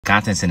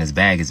Contents in this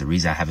bag is the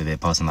reason I haven't been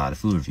posting a lot of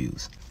food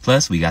reviews.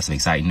 Plus, we got some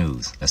exciting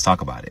news. Let's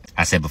talk about it.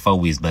 I said before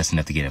we was blessed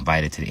enough to get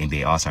invited to the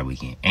NBA All-Star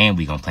Weekend, and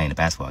we gonna play in the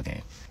basketball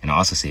game. And I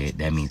also said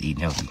that means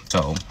eating healthy.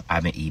 So,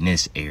 I've been eating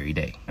this every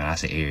day. And I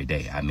say every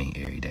day, I mean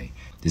every day.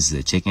 This is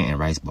a chicken and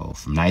rice bowl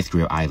from Ninth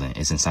Grill Island.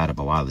 It's inside of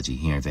Bowology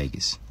here in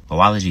Vegas.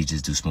 Bowology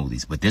just do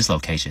smoothies, but this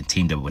location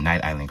teamed up with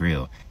Night Island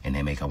Grill, and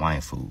they make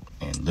Hawaiian food.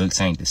 And looks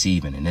ain't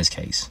deceiving in this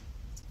case.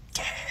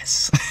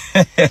 Yes.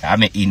 I've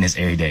been eating this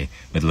every day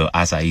with a little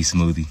acai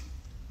smoothie.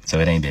 So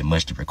it ain't been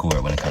much to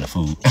record when it comes to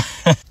food.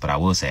 But I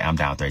will say I'm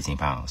down 13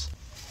 pounds.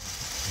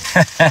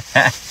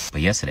 But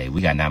yesterday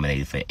we got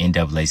nominated for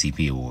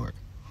NAACP award.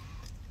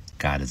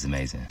 God is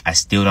amazing. I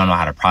still don't know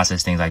how to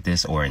process things like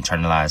this or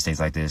internalize things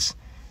like this.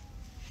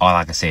 All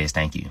I can say is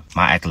thank you.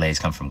 My accolades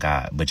come from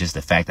God, but just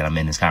the fact that I'm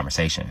in this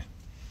conversation,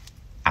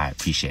 I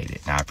appreciate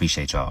it. And I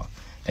appreciate y'all.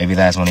 Every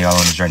last one of y'all on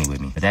this journey with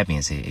me. But that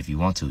being said, if you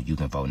want to, you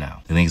can vote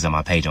now. The link is on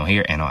my page on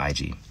here and on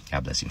IG.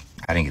 God bless you.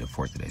 I didn't get a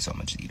fork today, so I'm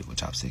gonna just eat it with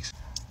chopsticks.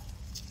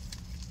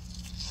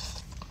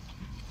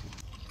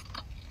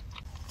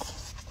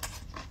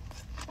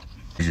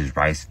 This is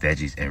rice,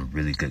 veggies, and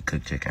really good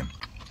cooked chicken.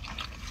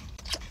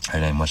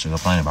 There ain't much to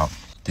complain about.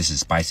 This is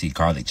spicy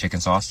garlic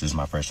chicken sauce. This is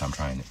my first time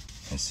trying it.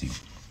 Let's see.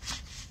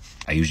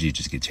 I usually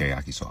just get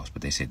teriyaki sauce,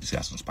 but they said this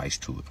got some spice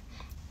to it.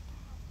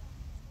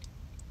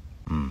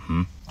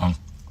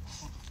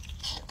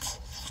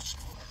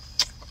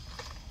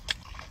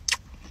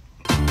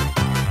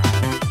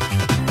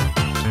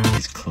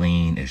 It's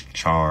clean, it's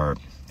charred,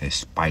 it's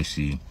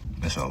spicy.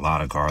 There's a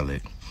lot of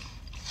garlic.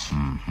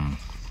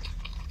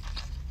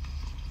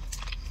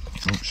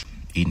 Oops.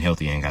 Eating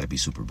healthy ain't gotta be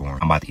super boring.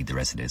 I'm about to eat the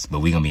rest of this, but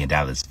we're gonna be in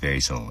Dallas very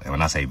soon. And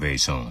when I say very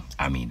soon,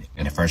 I mean it.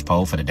 And the first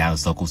poll for the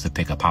Dallas locals to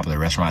pick a popular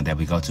restaurant that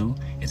we go to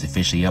is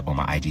officially up on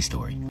my IG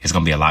story. It's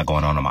gonna be a lot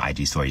going on my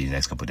IG story these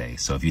next couple of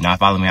days. So if you're not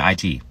following me on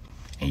IG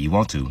and you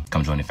want to,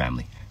 come join the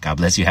family. God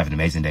bless you. Have an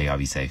amazing day. Y'all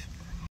be safe.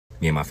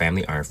 Me and my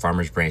family are in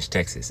Farmers Branch,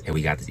 Texas, and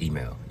we got this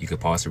email. You can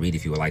pause to read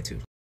if you would like to.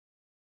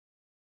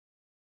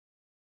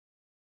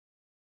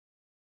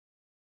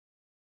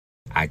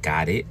 I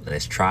got it,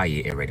 let's try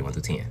it, and rate it 1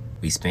 through 10.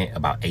 We spent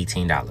about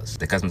 $18.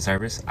 The customer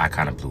service, I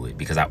kind of blew it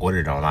because I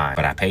ordered it online,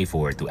 but I paid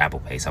for it through Apple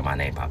Pay, so my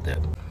name popped up.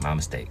 My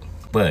mistake.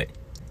 But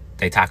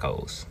they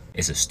tacos.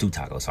 It's a stew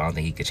taco, so I don't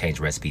think he could change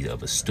the recipe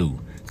of a stew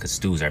because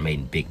stews are made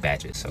in big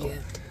batches, so yeah.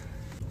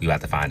 We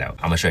about to find out.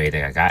 I'm gonna show you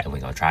everything I got, and we're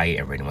gonna try it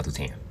and rate it 1 through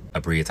 10. A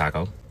burrito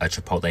taco, a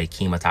chipotle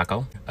keema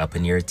taco, a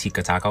paneer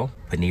tikka taco,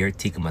 paneer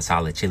tikka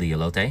masala chili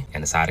elote,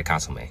 and a side of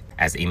consomme.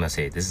 As the email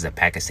said, this is a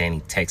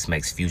Pakistani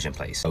Tex-Mex fusion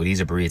place. So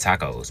these are burrito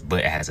tacos,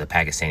 but it has a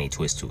Pakistani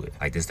twist to it.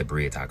 Like this is the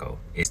burrito taco.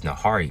 It's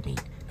Nahari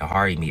meat.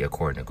 Nahari meat,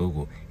 according to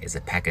Google, is a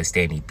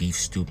Pakistani beef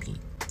stew meat.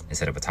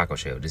 Instead of a taco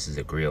shell, this is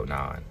a grilled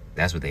naan.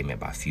 That's what they meant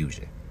by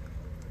fusion.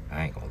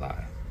 I ain't gonna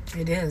lie.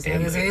 It is. It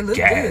looks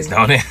gas, good.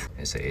 Don't it?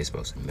 It's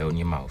supposed to melt in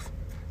your mouth.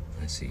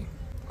 Let's see.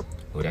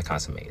 Oh, that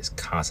consomme is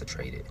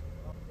concentrated.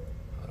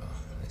 Hold on.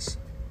 Let's...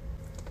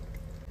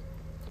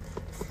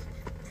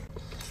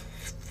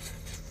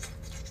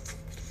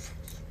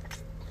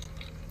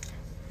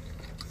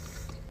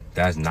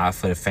 That's not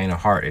for the faint of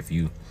heart if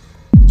you...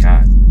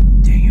 God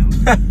damn.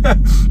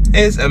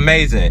 It's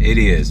amazing. It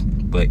is.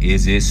 But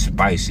is it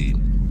spicy?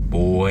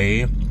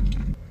 Boy.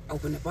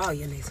 Open up all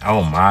your legs.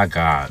 Oh my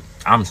God.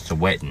 I'm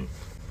sweating.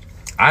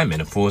 I'm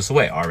in a full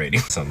sweat already.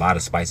 It's a lot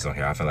of spices on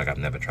here. I feel like I've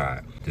never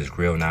tried. This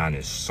grilled naan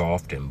is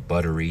soft and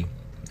buttery.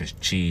 It's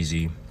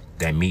cheesy.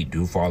 That meat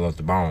do fall off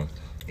the bone.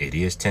 It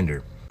is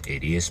tender.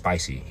 It is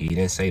spicy. He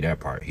didn't say that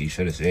part. He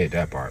should have said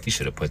that part. He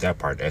should have put that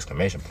part to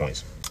exclamation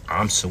points.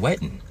 I'm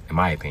sweating, in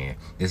my opinion.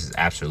 This is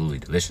absolutely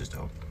delicious,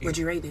 though. What'd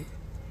you rate it?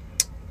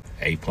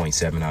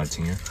 8.7 out of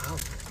 10. Oh.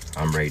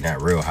 I'm rating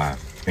that real high.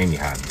 Extremely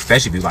high.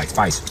 Especially if you like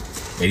spice.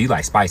 If you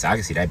like spice, I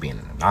can see that being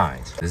in the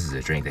 9s. This is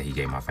a drink that he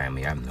gave my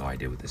family. I have no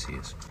idea what this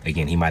is.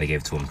 Again, he might have gave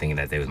it to him thinking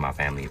that they was my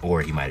family,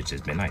 or he might have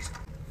just been nice.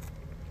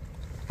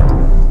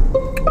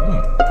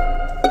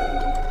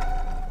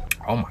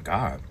 Oh my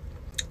God.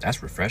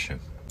 That's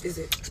refreshing. Is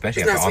it?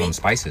 Especially after all them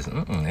spices.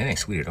 It ain't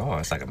sweet at all.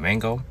 It's like a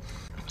mango.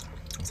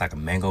 It's like a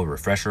mango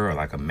refresher or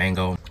like a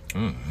mango.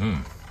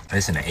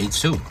 It's in an 8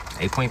 too.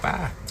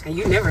 8.5. And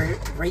you never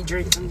rate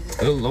drinks.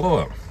 Good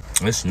Lord.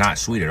 It's not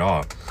sweet at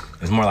all.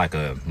 It's more like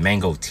a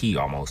mango tea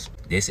almost.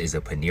 This is a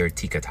paneer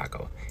tikka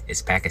taco.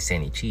 It's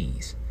Pakistani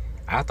cheese.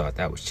 I thought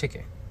that was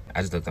chicken.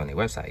 I just looked on their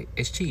website.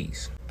 It's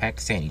cheese.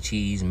 Pakistani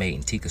cheese made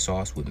in tikka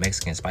sauce with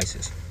Mexican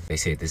spices. They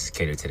said this is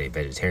catered to their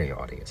vegetarian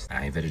audience.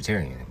 I ain't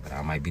vegetarian, but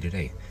I might be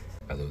today.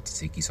 A little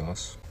tzatziki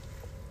sauce.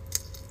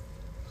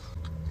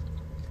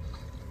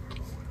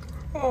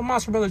 Oh,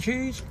 mozzarella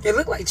cheese. It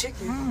look like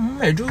chicken.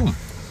 They do.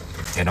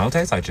 It don't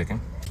taste like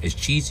chicken. It's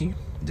cheesy.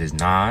 This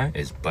naan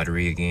is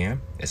buttery again.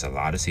 It's a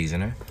lot of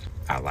seasoning.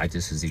 I like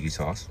this tzatziki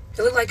sauce.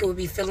 It look like it would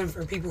be filling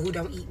for people who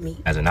don't eat meat.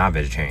 As a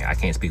non-vegetarian, I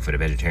can't speak for the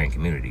vegetarian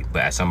community,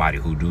 but as somebody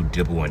who do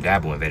dibble and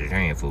dabble in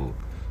vegetarian food,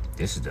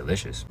 This is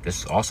delicious.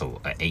 This is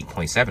also an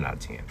 8.7 out of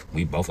 10.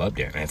 We both up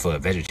there. And for a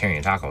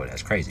vegetarian taco,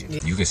 that's crazy.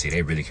 Yeah. You can see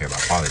they really care about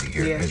quality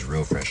here. Yeah. It's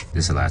real fresh.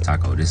 This is the last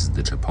taco. This is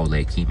the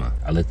Chipotle Keema.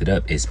 I looked it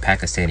up. It's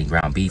Pakistani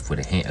ground beef with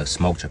a hint of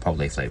smoked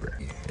Chipotle flavor.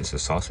 Yeah. It's a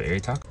sauce for every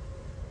taco.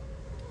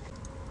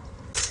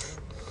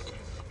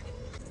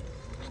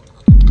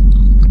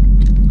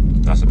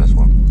 That's the best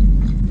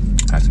one.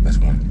 That's the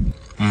best one.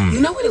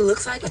 You know what it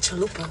looks like? A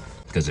chalupa.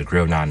 Because the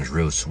grilled naan is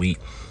real sweet,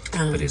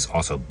 but it's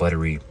also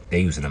buttery. They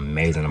use an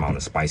amazing amount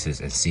of spices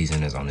and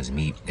seasonings on this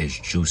meat. It's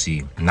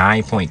juicy.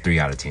 9.3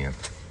 out of 10.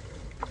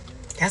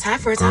 That's high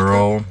for a taco.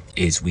 Girl,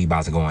 we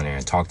about to go in there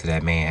and talk to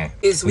that man.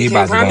 We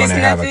about to go in there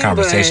and have a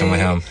conversation with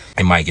him.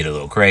 It might get a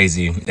little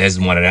crazy. That's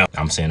one of them.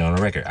 I'm saying on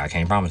the record, I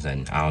can't promise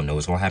nothing. I don't know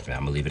what's gonna happen.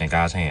 I'm gonna leave it in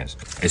God's hands.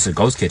 It's a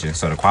ghost kitchen,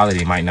 so the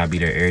quality might not be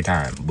there every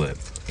time. But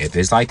if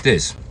it's like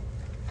this,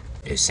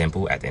 it's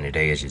simple. At the end of the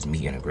day, it's just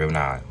meat and a grilled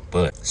naan.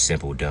 But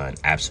simple done.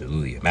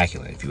 Absolutely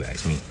immaculate, if you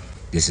ask me.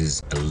 This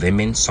is a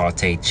lemon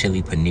sauteed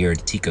chili paneer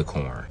tikka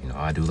corn. You know,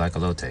 I do like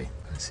elote.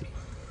 Let's see.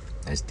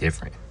 That's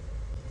different.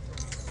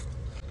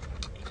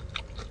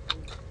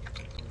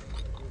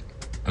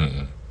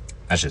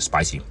 That's just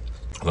spicy.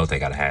 Elote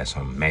gotta have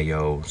some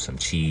mayo, some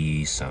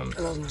cheese, some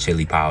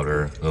chili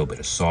powder, a little bit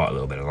of salt, a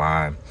little bit of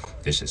lime.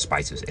 This is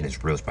spices, and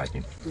it's real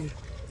spicy.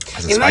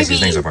 That's the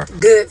spiciest thing so far.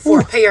 Good for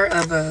a pair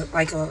of one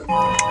of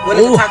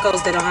the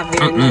tacos that don't have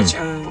very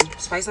much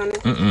spice on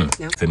it.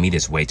 No? For me,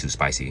 this is way too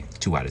spicy.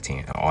 2 out of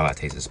 10. All I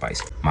taste is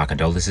spice. My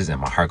condolences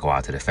and my heart go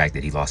out to the fact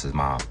that he lost his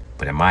mom.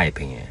 But in my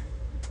opinion,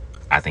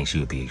 I think she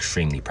would be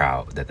extremely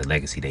proud that the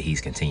legacy that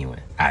he's continuing.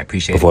 I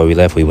appreciate it. Before we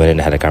left, we went in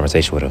and had a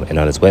conversation with him. And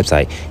on his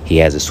website, he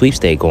has a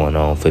sweepstake going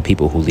on for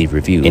people who leave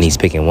reviews. And he's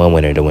picking one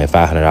winner to win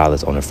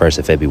 $500 on the 1st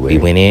of February.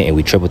 We went in and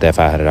we tripled that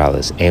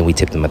 $500 and we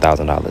tipped him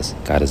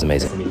 $1,000. God is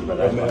amazing.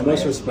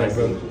 Much respect,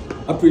 bro.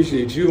 I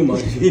appreciate you, man.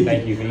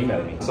 Thank you for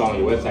emailing me. I saw on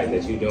your website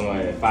that you're doing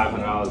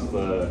 $500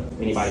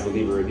 for anybody who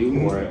leave a review,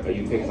 or are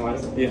you picking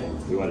somebody? Yeah.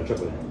 We want to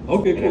triple that.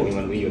 Okay, and cool. Then we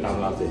want to leave you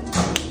 $1,000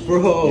 too.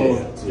 Bro.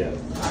 Yeah.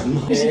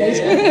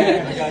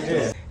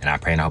 And I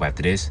pray and hope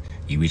after this,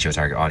 you reach your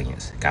target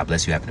audience. God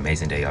bless you. Have an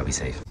amazing day. Y'all be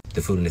safe.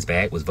 The food in this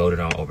bag was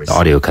voted on over... The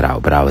audio cut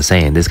out, but I was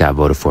saying this got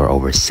voted for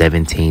over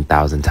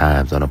 17,000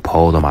 times on a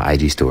poll on my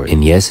IG story.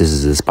 And yes, this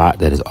is a spot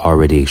that is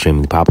already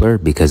extremely popular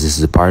because this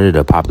is a part of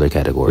the popular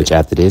category, which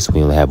after this,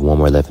 we only have 1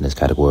 more left in this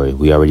category.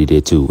 We already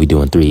did 2. We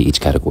doing 3 each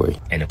category.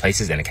 And the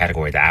places in the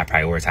category that I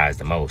prioritize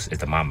the most is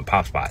the mom and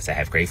pop spots that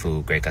have great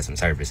food, great customer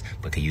service,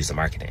 but can use the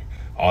marketing.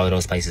 All of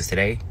those places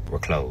today were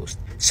closed.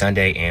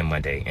 Sunday and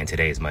Monday, and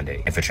today is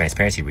Monday. And for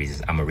transparency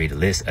reasons, I'm gonna read a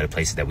list of the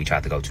places that we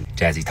tried to go to.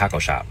 Jazzy Taco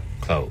Shop,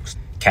 closed.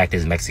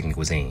 Cactus Mexican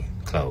Cuisine,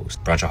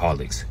 closed.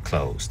 Brunchaholics,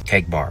 closed.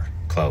 Cake Bar,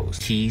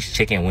 closed. Keys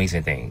Chicken Wings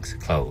and Things,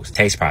 closed.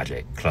 Taste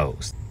Project,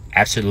 closed.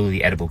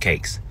 Absolutely Edible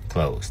Cakes,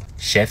 closed.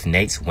 Chef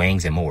Nate's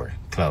Wings and More,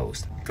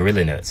 closed.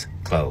 Gorilla Nuts,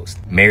 closed.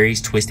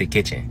 Mary's Twisted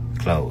Kitchen,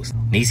 closed.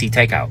 Nisi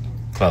Takeout,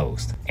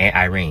 closed. And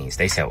Irene's,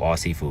 they sell all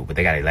seafood, but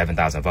they got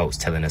 11,000 votes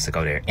telling us to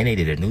go there. And they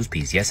did a news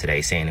piece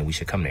yesterday saying that we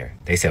should come there.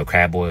 They sell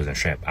crab boils and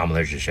shrimp. I'm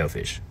allergic to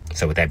shellfish.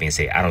 So with that being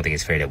said, I don't think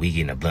it's fair that we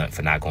getting a blunt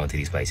for not going to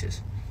these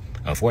places.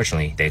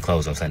 Unfortunately, they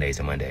close on Sundays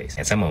and Mondays,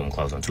 and some of them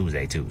close on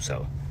Tuesday too,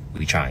 so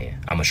we trying.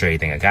 I'm gonna show you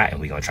everything I got,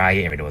 and we gonna try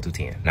it, and we're doing 1 through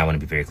 10. And I wanna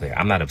be very clear,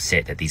 I'm not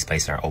upset that these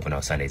places aren't open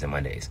on Sundays and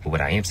Mondays, but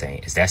what I am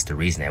saying is that's the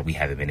reason that we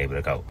haven't been able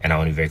to go. And I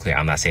wanna be very clear,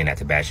 I'm not saying that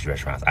to bash these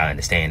restaurants. I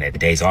understand that the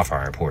days off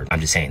are important.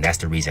 I'm just saying that's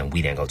the reason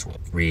we didn't go to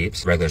them.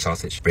 Ribs, regular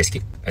sausage,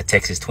 brisket, a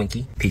Texas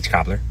Twinkie, peach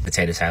cobbler,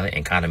 potato salad,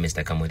 and condiments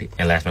that come with it.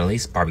 And last but not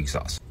least, barbecue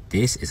sauce.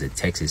 This is a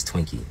Texas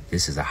Twinkie.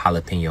 This is a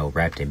jalapeno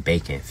wrapped in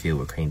bacon filled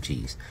with cream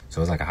cheese. So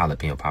it's like a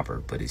jalapeno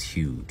popper, but it's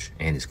huge.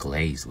 And it's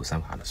glazed with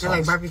some kind of sauce. I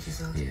like barbecue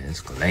sauce. Yeah,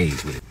 it's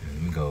glazed with it.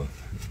 Let me go.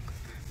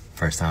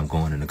 First time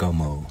going in the go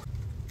mode.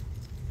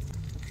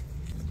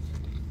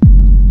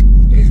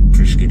 There's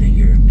brisket in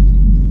here.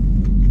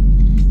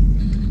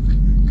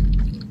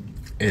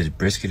 There's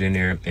brisket in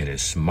there, and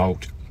it's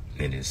smoked,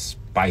 and it's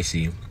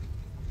spicy,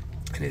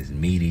 and it's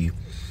meaty,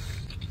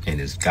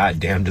 and it's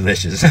goddamn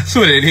delicious. That's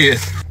what it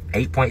is.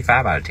 8.5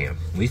 out of 10.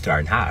 We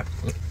starting high.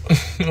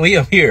 We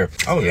up here.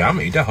 Oh yeah, I'm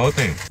gonna eat that whole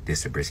thing.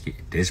 This brisket.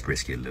 This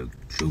brisket look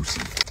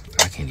juicy.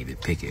 I can't even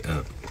pick it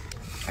up.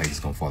 It's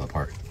just gonna fall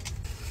apart.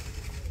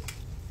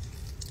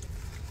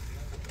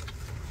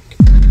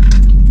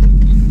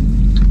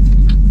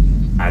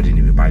 I didn't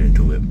even bite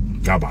into it.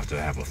 Y'all about to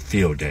have a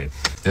field day.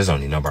 There's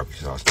only no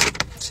barbecue sauce.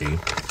 See?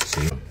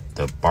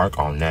 The bark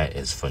on that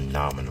is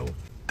phenomenal.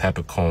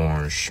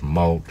 Peppercorn,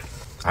 smoked.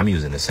 I'm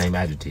using the same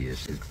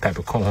adjectives. It's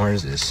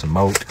peppercorns, it's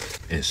smoked,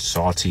 it's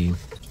salty.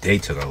 They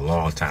took a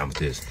long time with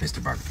this. It's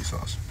the barbecue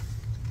sauce.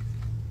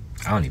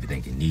 I don't even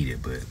think you need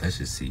it, but let's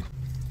just see.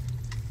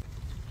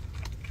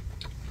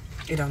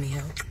 It only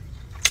help.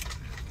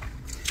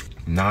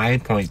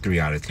 9.3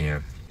 out of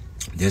 10.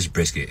 This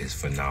brisket is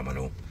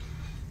phenomenal.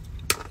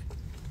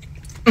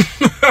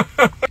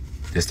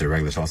 This the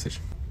regular sausage.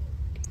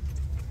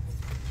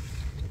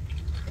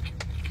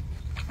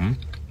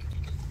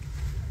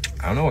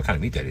 I don't know what kind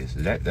of meat that is.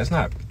 Is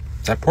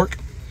that pork?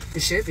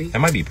 It should be. That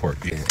might be pork.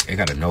 Yeah, it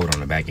got a note on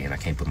the back end. I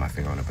can't put my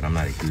finger on it, but I'm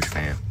not a huge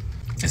fan.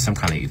 It's some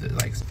kind of either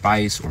like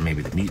spice or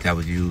maybe the meat that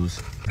was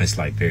used. It's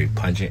like very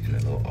pungent and a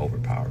little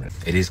overpowering.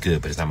 It is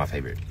good, but it's not my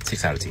favorite.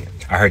 6 out of 10.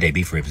 I heard they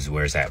beef ribs is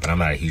where it's at, but I'm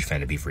not a huge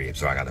fan of beef ribs,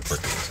 so I got the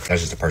pork ribs.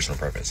 That's just a personal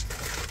preference.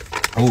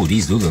 Oh,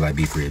 these do look like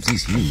beef ribs.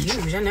 These huge.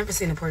 Huge. I've never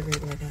seen a pork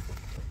rib like that.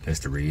 That's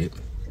the rib.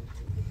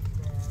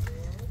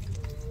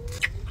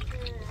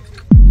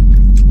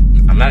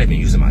 I'm not even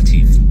using my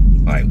teeth.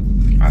 Like,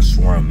 I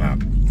swear I'm not.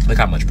 Look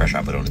how much pressure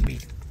I put on the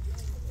meat.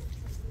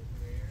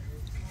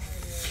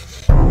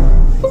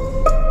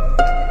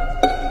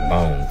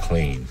 Bone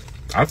clean.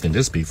 I think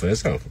this beef for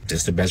itself. This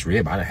is the best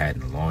rib I've had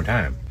in a long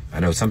time. I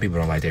know some people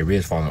don't like their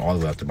ribs falling all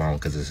the way up the bone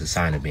because it's a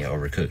sign of being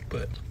overcooked,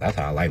 but that's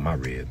how I like my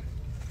rib.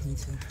 Me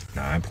too.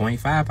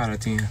 9.5 out of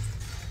 10.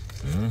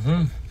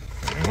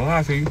 Ain't gonna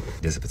lie to you.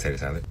 This is a potato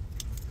salad.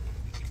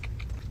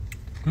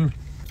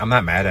 I'm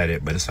not mad at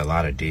it, but it's a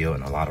lot of dill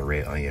and a lot of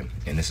red onion,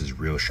 and this is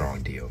real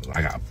strong dill.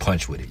 I got a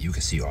punch with it. You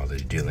can see all the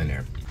dill in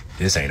there.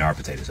 This ain't our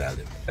potato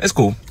salad. It's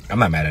cool. I'm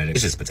not mad at it.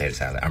 It's just potato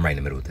salad. I'm right in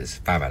the middle with this.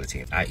 5 out of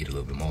 10. I eat a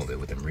little bit more of it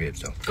with them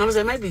ribs, though.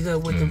 Honestly, it might be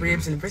good with the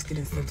ribs and the brisket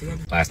and stuff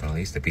together. Last but not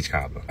least, the peach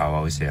cobbler. I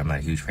always say I'm not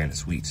a huge fan of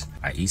sweets.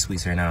 I eat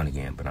sweets every now and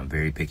again, but I'm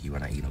very picky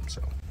when I eat them,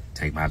 so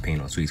take my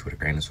opinion on sweets with a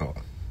grain of salt.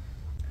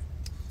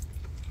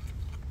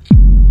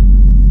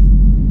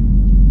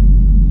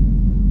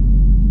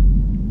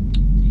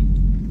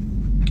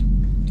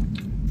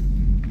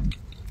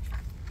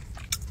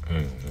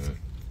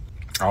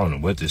 I don't know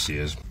what this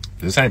is.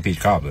 This ain't peach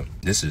cobbler.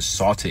 This is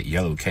salted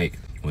yellow cake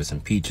with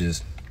some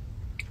peaches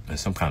and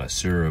some kind of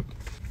syrup.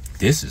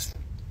 This is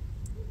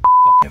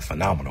fucking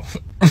phenomenal.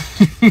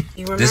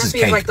 You remind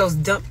me of like those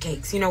dump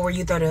cakes, you know, where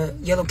you throw the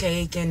yellow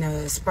cake and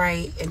the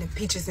Sprite and the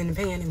peaches in the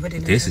pan and put it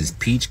in. This is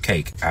peach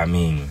cake. I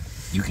mean,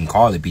 you can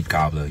call it peach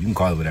cobbler. You can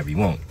call it whatever you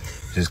want.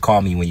 Just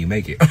call me when you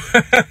make it.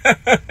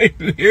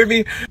 You hear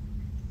me?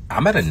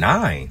 I'm at a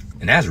 9,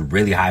 and that's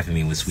really high for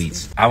me with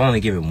sweets. I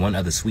only give it one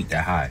other sweet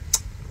that high,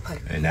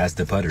 and that's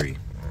the puttery.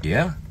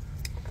 Yeah.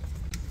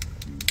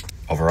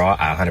 Overall,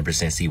 I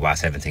 100% see why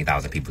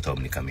 17,000 people told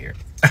me to come here.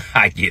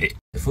 I get it.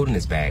 The food in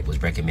this bag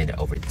was recommended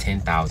over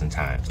 10,000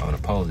 times on a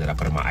poll that I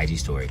put on my IG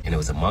story, and it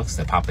was amongst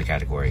the popular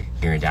category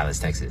here in Dallas,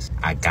 Texas.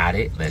 I got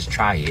it. Let's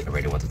try it. And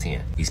rated 1 to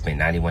 10. We spent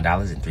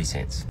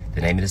 $91.03.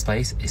 The name of this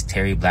place is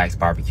Terry Black's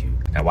Barbecue.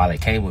 Now, while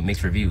it came with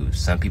mixed reviews,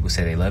 some people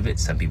say they love it,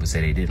 some people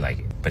say they did like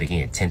it. But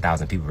again,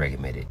 10,000 people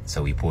recommended it,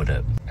 so we pulled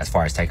up. As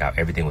far as takeout,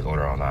 everything was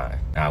ordered online.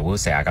 Now, I will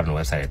say I got on the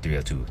website at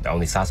 3:02. The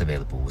only sauce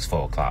available was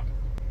 4 o'clock.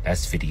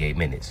 That's 58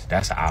 minutes.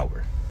 That's an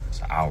hour. It's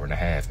an hour and a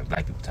half in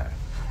black people time.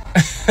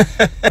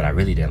 What I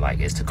really didn't like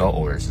is to-go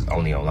orders is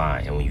only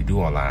online, and when you do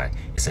online,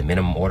 it's a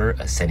minimum order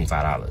of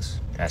 $75.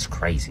 That's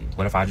crazy.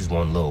 What if I just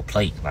want a little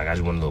plate? Like, I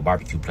just want a little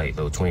barbecue plate,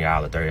 little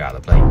 $20, $30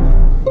 plate.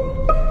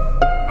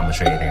 I'm gonna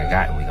show you everything I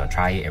got, and we're gonna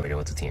try it and rate it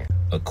 1 to 10.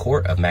 A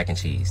quart of mac and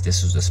cheese.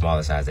 This was the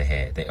smallest size they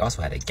had. They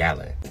also had a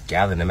gallon. A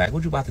gallon of mac.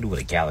 What you about to do with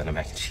a gallon of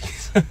mac and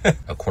cheese?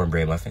 A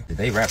cornbread muffin. Did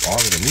they wrap all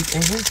of the meat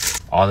in here?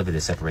 All of it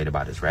is separated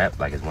by this wrap.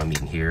 Like, it's one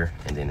meat in here,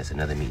 and then it's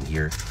another meat in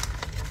here,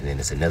 and then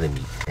it's another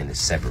meat in this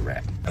separate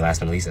wrap. And last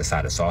but not least, a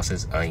side of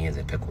sauces, onions,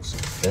 and pickles.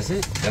 That's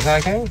it? That's how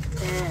it came?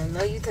 Yeah,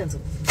 no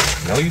utensils.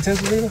 No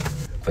utensils either?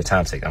 For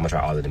time's sake, I'm gonna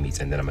try all of the meats,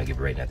 and then I'm gonna give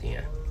a rating at the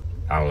end.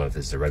 I don't know if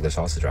it's the regular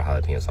sausage or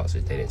jalapeno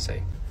sausage. They didn't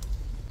say.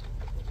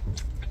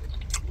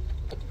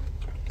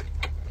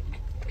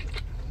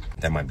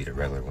 That might be the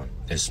regular one.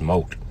 It's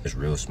smoked. It's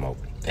real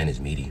smoked. And it's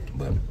meaty.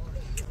 But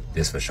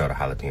this for sure the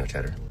jalapeno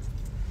cheddar.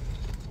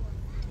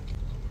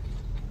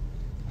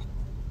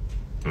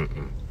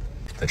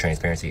 For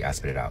transparency, I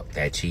spit it out.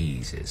 That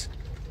cheese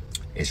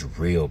it's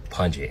real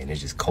pungent, and it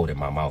just coated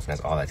my mouth. And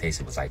that's all I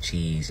tasted was like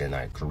cheese and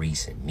like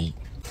grease and meat.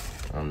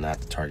 I'm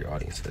not the target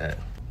audience for that.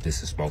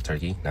 This is smoked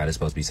turkey. Now, this is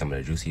supposed to be some of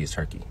the juiciest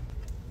turkey.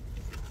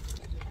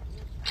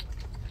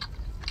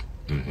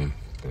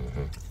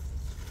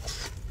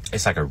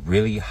 It's like a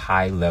really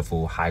high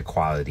level, high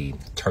quality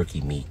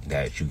turkey meat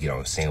that you get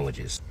on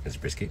sandwiches. This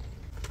brisket.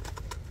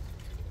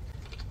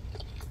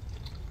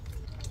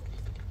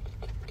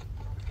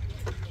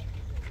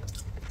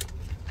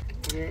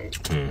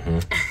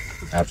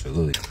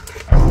 Absolutely.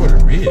 I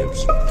ordered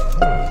ribs.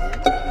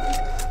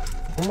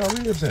 Where my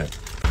ribs at?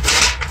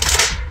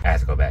 I had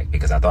to go back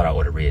because I thought I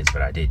ordered ribs,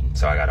 but I didn't.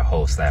 So I got a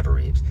whole slab of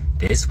ribs.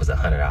 This was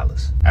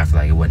 $100. I feel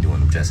like it wasn't doing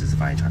them justice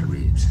if I didn't try the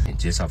ribs. And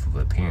just off of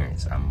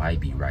appearance, I might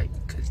be right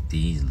because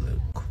these look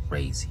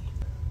crazy.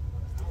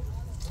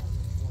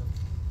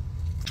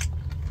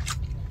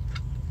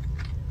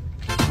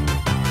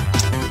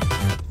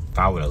 If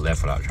I would have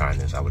left without trying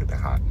this, I would have been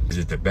hot. Is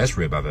it the best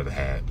rib I've ever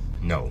had?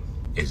 No.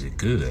 Is it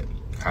good?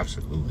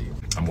 Absolutely.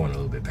 I'm going a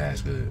little bit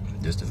past good.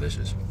 This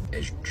delicious.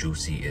 It's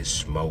juicy, it's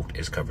smoked,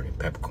 it's covered in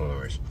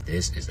peppercorns.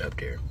 This is up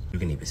there. You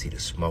can even see the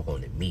smoke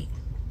on the meat.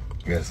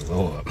 Yes,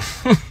 Lord.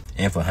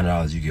 And for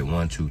 $100, you get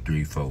 1, 2,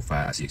 3, 4,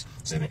 5, 6,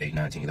 7, 8,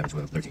 9, 10, 11,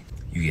 12, 13.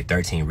 You get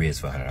 13 ribs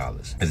for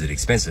 $100. Is it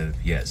expensive?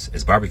 Yes.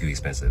 Is barbecue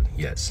expensive?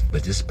 Yes.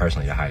 But this is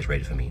personally the highest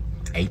rated for me.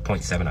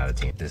 8.7 out of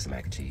 10. This is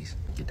mac and cheese.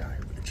 Get down here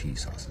with the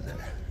cheese sauces in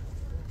there.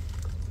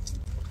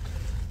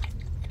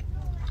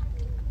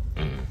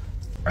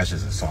 That's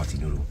just a salty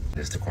noodle.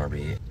 This is the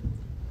cornbread.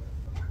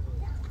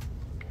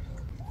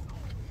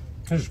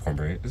 This is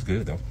cornbread. It's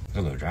good though. It's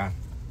a little dry,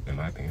 in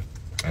my opinion.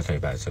 I'll tell you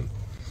about it too.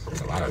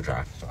 It's a lot of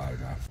dry. It's a lot of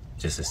dry.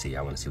 Just to see,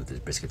 I want to see what this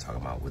brisket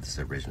talking about with this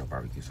original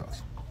barbecue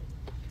sauce.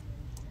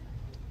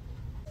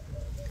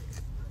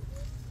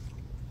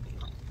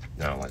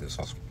 I don't like this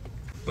sauce,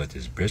 but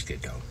this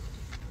brisket though.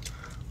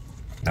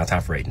 Now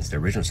time for ratings. The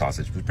original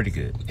sausage was pretty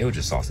good. It was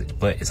just sausage,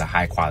 but it's a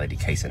high quality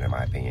casing in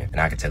my opinion.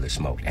 And I can tell it's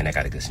smoked and it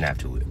got a good snap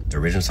to it. The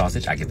original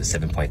sausage, I give it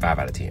 7.5 out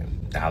of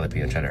 10. The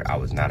jalapeno cheddar, I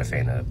was not a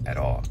fan of at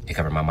all. It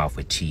covered my mouth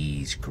with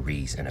cheese,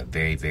 grease, and a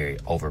very, very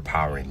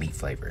overpowering meat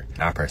flavor.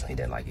 And I personally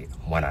didn't like it.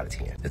 1 out of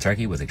 10. The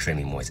turkey was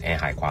extremely moist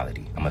and high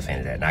quality. I'm a fan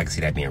of that. And I can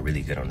see that being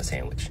really good on the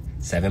sandwich.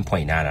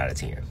 7.9 out of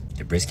 10.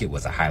 The brisket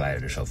was a highlight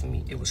of the show for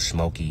me. It was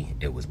smoky,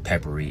 it was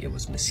peppery, it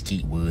was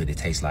mesquite wood. It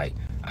tastes like,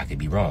 I could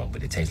be wrong,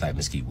 but it tastes like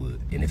mesquite wood.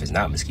 And if it's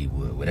not mesquite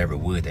wood, whatever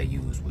wood they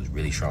used was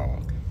really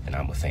strong, and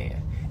I'm a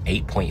fan.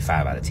 8.5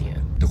 out of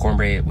 10. The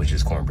cornbread was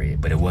just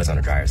cornbread, but it was on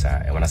the drier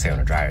side. And when I say on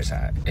the drier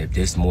side, if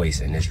this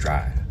moist and this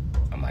dry,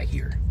 I'm like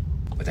here.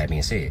 With that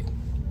being said,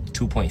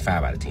 2.5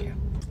 out of 10.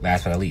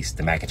 Last but not least,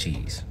 the mac and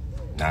cheese.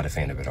 Not a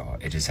fan of it all.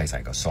 It just tastes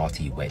like a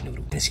salty, wet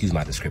noodle. And excuse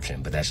my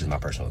description, but that's just my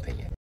personal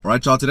opinion.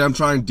 Alright y'all, today I'm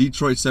trying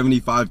Detroit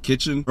 75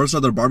 Kitchen. First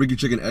are their barbecue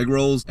chicken egg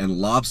rolls and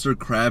lobster,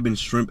 crab, and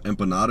shrimp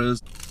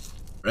empanadas.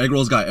 Egg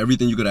rolls got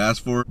everything you could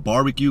ask for.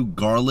 Barbecue,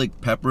 garlic,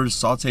 peppers,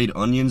 sauteed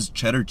onions,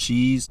 cheddar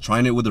cheese.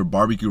 Trying it with their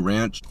barbecue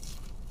ranch.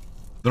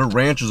 Their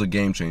ranch is a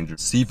game changer.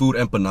 Seafood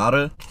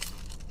empanada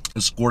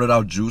and squirted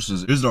out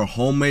juices. Here's their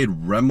homemade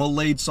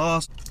remoulade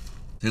sauce.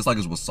 Tastes like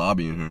it's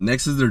wasabi in here.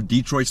 Next is their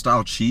Detroit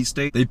style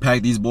cheesesteak. They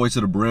pack these boys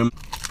to the brim.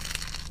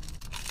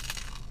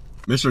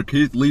 Mr.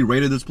 Keith Lee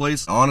rated this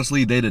place.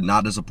 Honestly, they did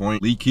not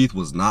disappoint. Lee Keith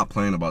was not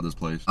playing about this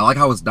place. I like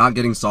how it's not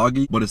getting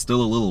soggy, but it's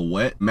still a little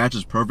wet.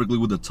 Matches perfectly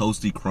with the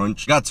toasty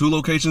crunch. Got 2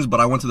 locations, but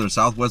I went to their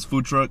Southwest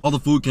food truck. All the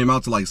food came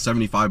out to like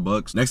 75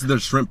 bucks. Next is their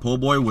shrimp po'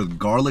 boy with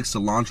garlic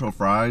cilantro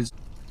fries.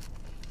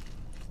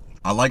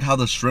 I like how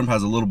the shrimp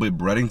has a little bit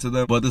breading to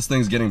them, but this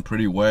thing's getting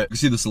pretty wet. You can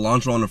see the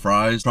cilantro on the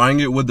fries. Trying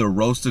it with the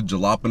roasted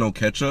jalapeno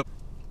ketchup.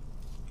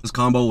 This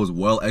combo was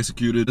well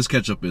executed. This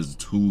ketchup is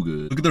too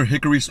good. Look at their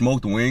hickory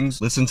smoked wings.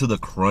 Listen to the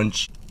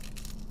crunch.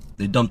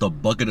 They dumped a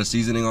bucket of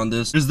seasoning on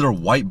this. Here's their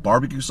white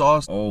barbecue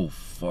sauce. Oh,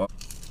 fuck.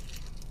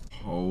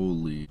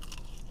 Holy.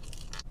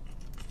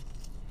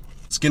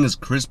 Skin is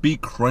crispy,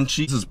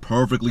 crunchy. This is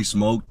perfectly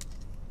smoked.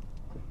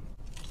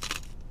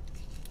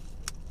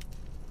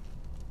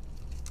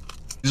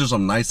 These are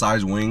some nice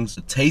sized wings.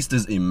 The taste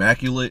is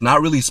immaculate.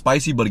 Not really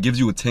spicy, but it gives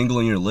you a tingle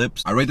in your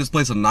lips. I rate this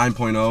place a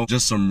 9.0.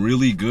 Just some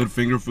really good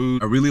finger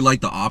food. I really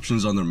like the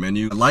options on their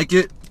menu. I like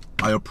it.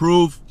 I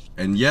approve.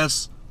 And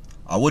yes,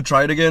 I would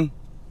try it again.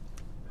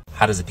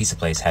 How does a pizza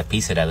place have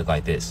pizza that look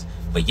like this,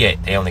 but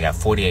yet they only got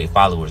 48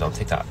 followers on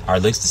TikTok? Are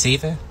looks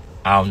deceiving?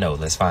 I don't know.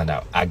 Let's find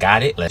out. I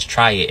got it. Let's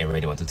try it and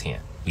rate it 1 through 10.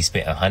 We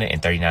spent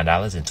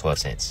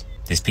 $139.12.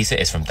 This pizza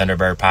is from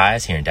Thunderbird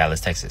Pies here in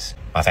Dallas, Texas.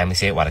 My family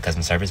said while the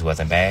customer service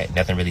wasn't bad,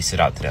 nothing really stood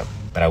out to them.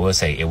 But I will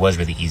say it was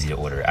really easy to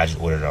order. I just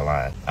ordered it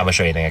online. I'm gonna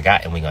show you everything I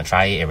got and we're gonna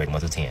try it and rate it 1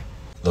 through 10.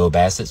 Little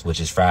Bastards, which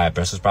is fried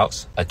Brussels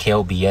sprouts, a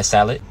kale BS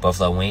salad,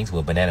 buffalo wings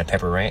with banana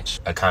pepper ranch,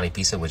 a Connie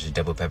pizza, which is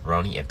double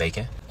pepperoni and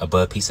bacon, a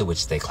Bud pizza, which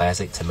is the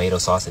classic tomato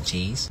sauce and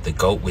cheese, the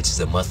Goat, which is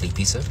a monthly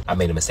pizza. I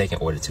made a mistake and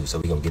ordered 2, so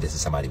we're gonna get this to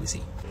somebody we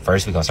see.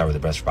 First, we're gonna start with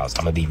the Brussels sprouts.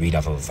 I'm gonna be reading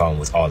off of a phone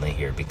what's all in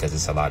here because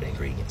it's a lot of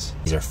ingredients.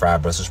 These are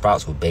fried Brussels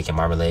sprouts with bacon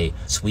marmalade,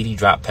 sweetie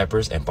drop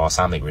peppers, and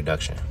balsamic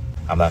reduction.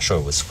 I'm not sure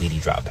what sweetie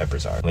drop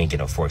peppers are. We ain't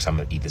get no forks, so I'm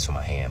gonna eat this with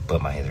my hand, but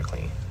my hands are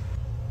clean.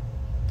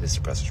 This is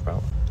Brussels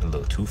sprout. A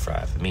little too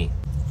fried for me.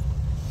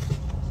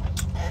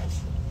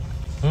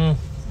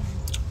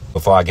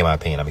 Before I get my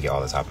opinion, I'm gonna get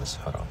all the toppings.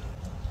 Hold on.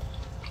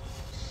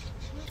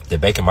 The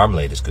bacon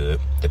marmalade is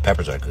good. The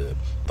peppers are good.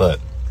 But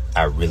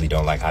I really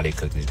don't like how they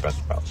cook these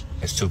Brussels sprouts.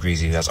 It's too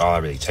greasy. That's all I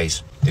really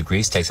taste. The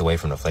grease takes away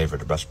from the flavor of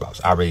the Brussels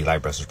sprouts. I really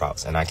like Brussels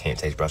sprouts, and I can't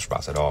taste Brussels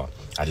sprouts at all.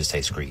 I just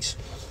taste grease.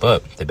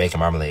 But the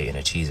bacon marmalade and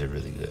the cheese are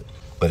really good.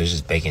 But it's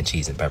just bacon,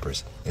 cheese, and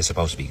peppers. It's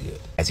supposed to be good.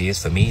 As it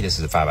is, for me, this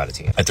is a 5 out of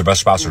 10. If the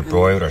Brussels sprouts were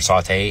broiled or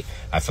sauteed,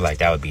 I feel like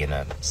that would be in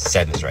a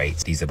 7s or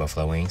 8s. These are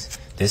buffalo wings.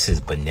 This is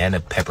banana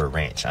pepper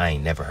ranch. I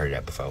ain't never heard of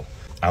that before.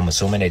 I'm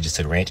assuming they just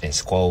took ranch and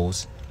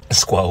squoze.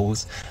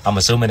 I'm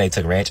assuming they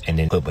took ranch and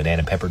then put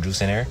banana pepper juice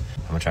in there.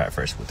 I'm gonna try it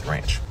first with the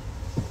ranch.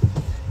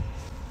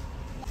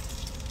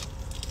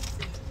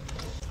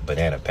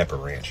 Banana pepper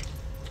ranch.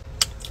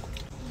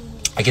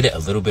 I get it a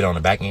little bit on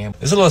the back end.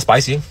 It's a little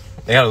spicy.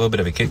 They got a little bit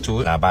of a kick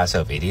to it. Now by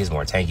itself, it is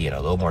more tangy and a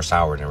little more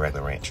sour than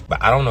regular ranch.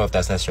 But I don't know if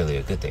that's necessarily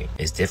a good thing.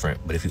 It's different,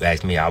 but if you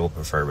ask me, I would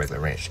prefer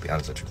regular ranch, to be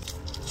honest with you.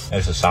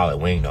 It's a solid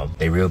wing though.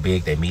 They real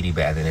big, they meaty,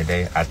 but at the end of the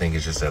day, I think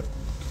it's just a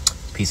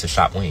piece of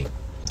shop wing.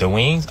 The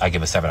wings, I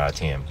give a 7 out of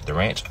 10. The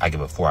ranch, I give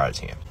a 4 out of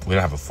 10. We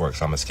don't have a fork,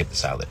 so I'm gonna skip the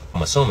salad.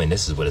 I'm assuming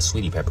this is what a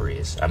sweetie pepper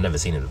is. I've never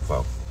seen it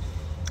before.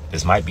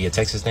 This might be a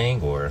Texas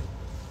thing, or...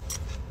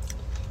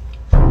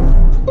 I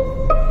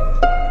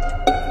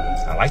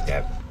like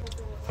that.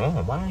 Oh,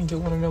 why didn't I get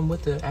one of them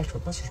with the actual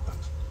Brussels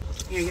sprouts?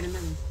 Here, get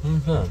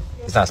another.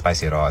 It's not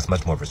spicy at all. It's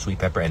much more of a sweet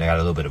pepper, and it got a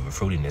little bit of a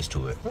fruitiness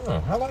to it.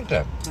 I like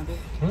that. Not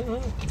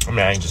bad. I mean,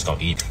 I ain't just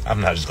gonna eat.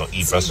 I'm not just gonna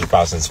eat Brussels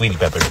sprouts and sweetie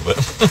peppers,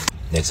 but.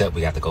 Next up,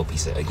 we got the goat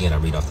pizza. Again,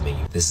 I'm reading off the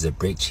menu. This is a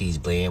brick cheese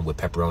blend with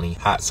pepperoni,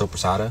 hot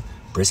sopressata,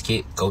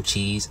 brisket, goat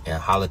cheese,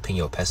 and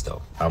jalapeno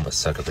pesto. I'm a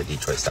sucker for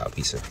Detroit style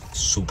pizza.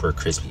 Super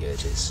crispy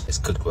edges. It's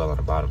cooked well on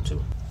the bottom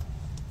too.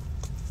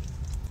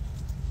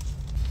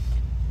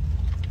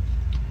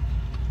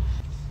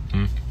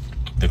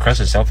 The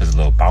crust itself is a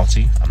little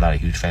bouncy. I'm not a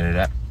huge fan of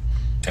that.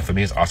 And for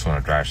me, it's also on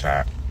the dry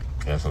side.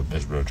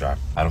 It's real dry.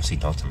 I don't see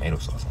no tomato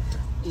sauce on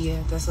here.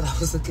 Yeah, that's what I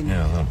was looking at.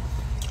 Yeah,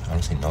 I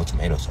don't see no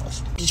tomato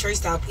sauce. Detroit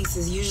style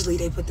pizzas, usually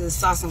they put the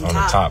sauce on the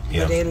top. top,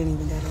 yeah. But they don't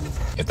even that on the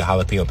top. If the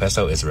jalapeno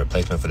pesto is a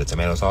replacement for the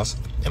tomato sauce,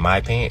 in my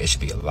opinion, it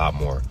should be a lot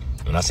more.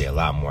 When I say a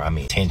lot more, I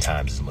mean 10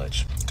 times as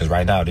much. Because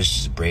right now, this is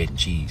just bread and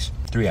cheese.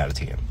 3 out of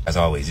 10. As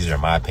always, these are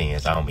my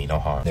opinions. I don't mean no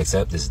harm. Next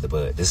up, this is the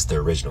bud. This is the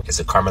original. It's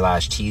a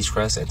caramelized cheese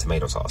crust and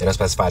tomato sauce. They don't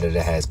specify that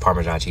it has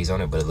Parmesan cheese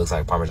on it, but it looks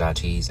like Parmesan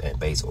cheese and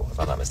basil, if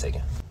I'm not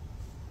mistaken.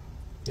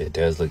 It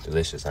does look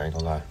delicious, I ain't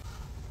gonna lie.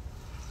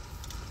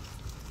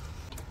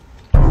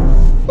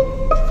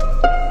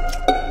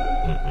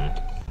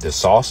 The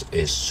sauce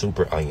is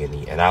super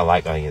oniony, and I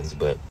like onions,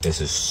 but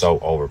this is so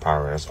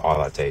overpowering. That's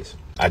all I taste.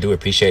 I do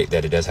appreciate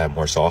that it does have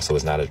more sauce, so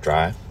it's not as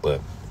dry, but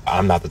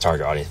I'm not the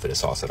target audience for the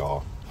sauce at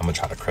all. I'm gonna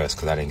try the crust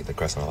because I didn't get the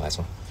crust on the last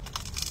one.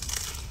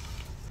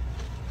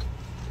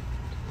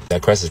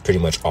 That crust is pretty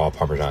much all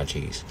Parmesan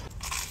cheese.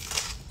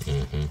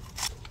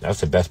 That's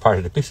the best part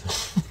of the pizza.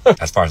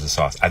 As far as the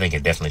sauce, I think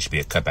it definitely should be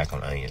a cutback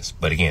on the onions.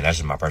 But again, that's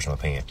just my personal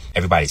opinion.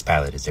 Everybody's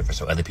palate is different,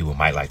 so other people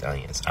might like the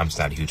onions. I'm just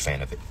not a huge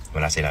fan of it.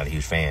 When I say not a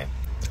huge fan,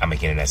 I'm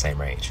again in that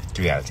same range.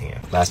 3 out of 10.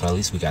 Last but not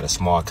least, we got a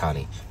small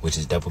connie, which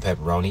is double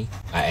pepperoni.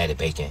 I added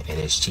bacon, and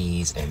it's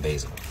cheese and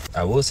basil.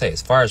 I will say,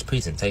 as far as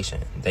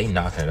presentation, they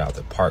knocking it out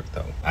the park,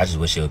 though. I just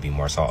wish it would be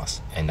more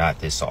sauce, and not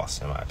this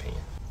sauce, in my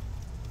opinion.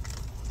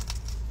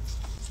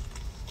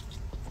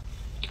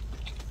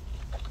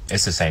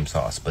 It's the same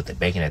sauce, but the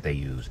bacon that they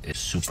use is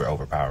super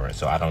overpowering,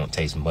 so I don't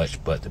taste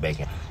much but the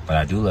bacon. But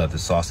I do love the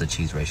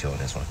sauce-to-cheese ratio in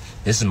this one.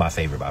 This is my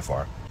favorite by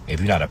far. If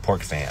you're not a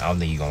pork fan, I don't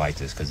think you're gonna like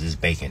this because this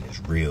bacon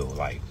is real,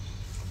 like,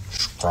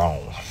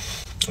 strong.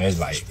 It's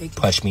like,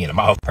 punch me in the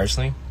mouth.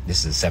 Personally,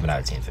 this is a 7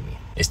 out of 10 for me.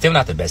 It's still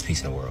not the best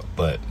piece in the world,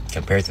 but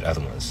compared to the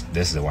other ones,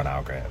 this is the one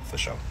I'll grab for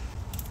sure.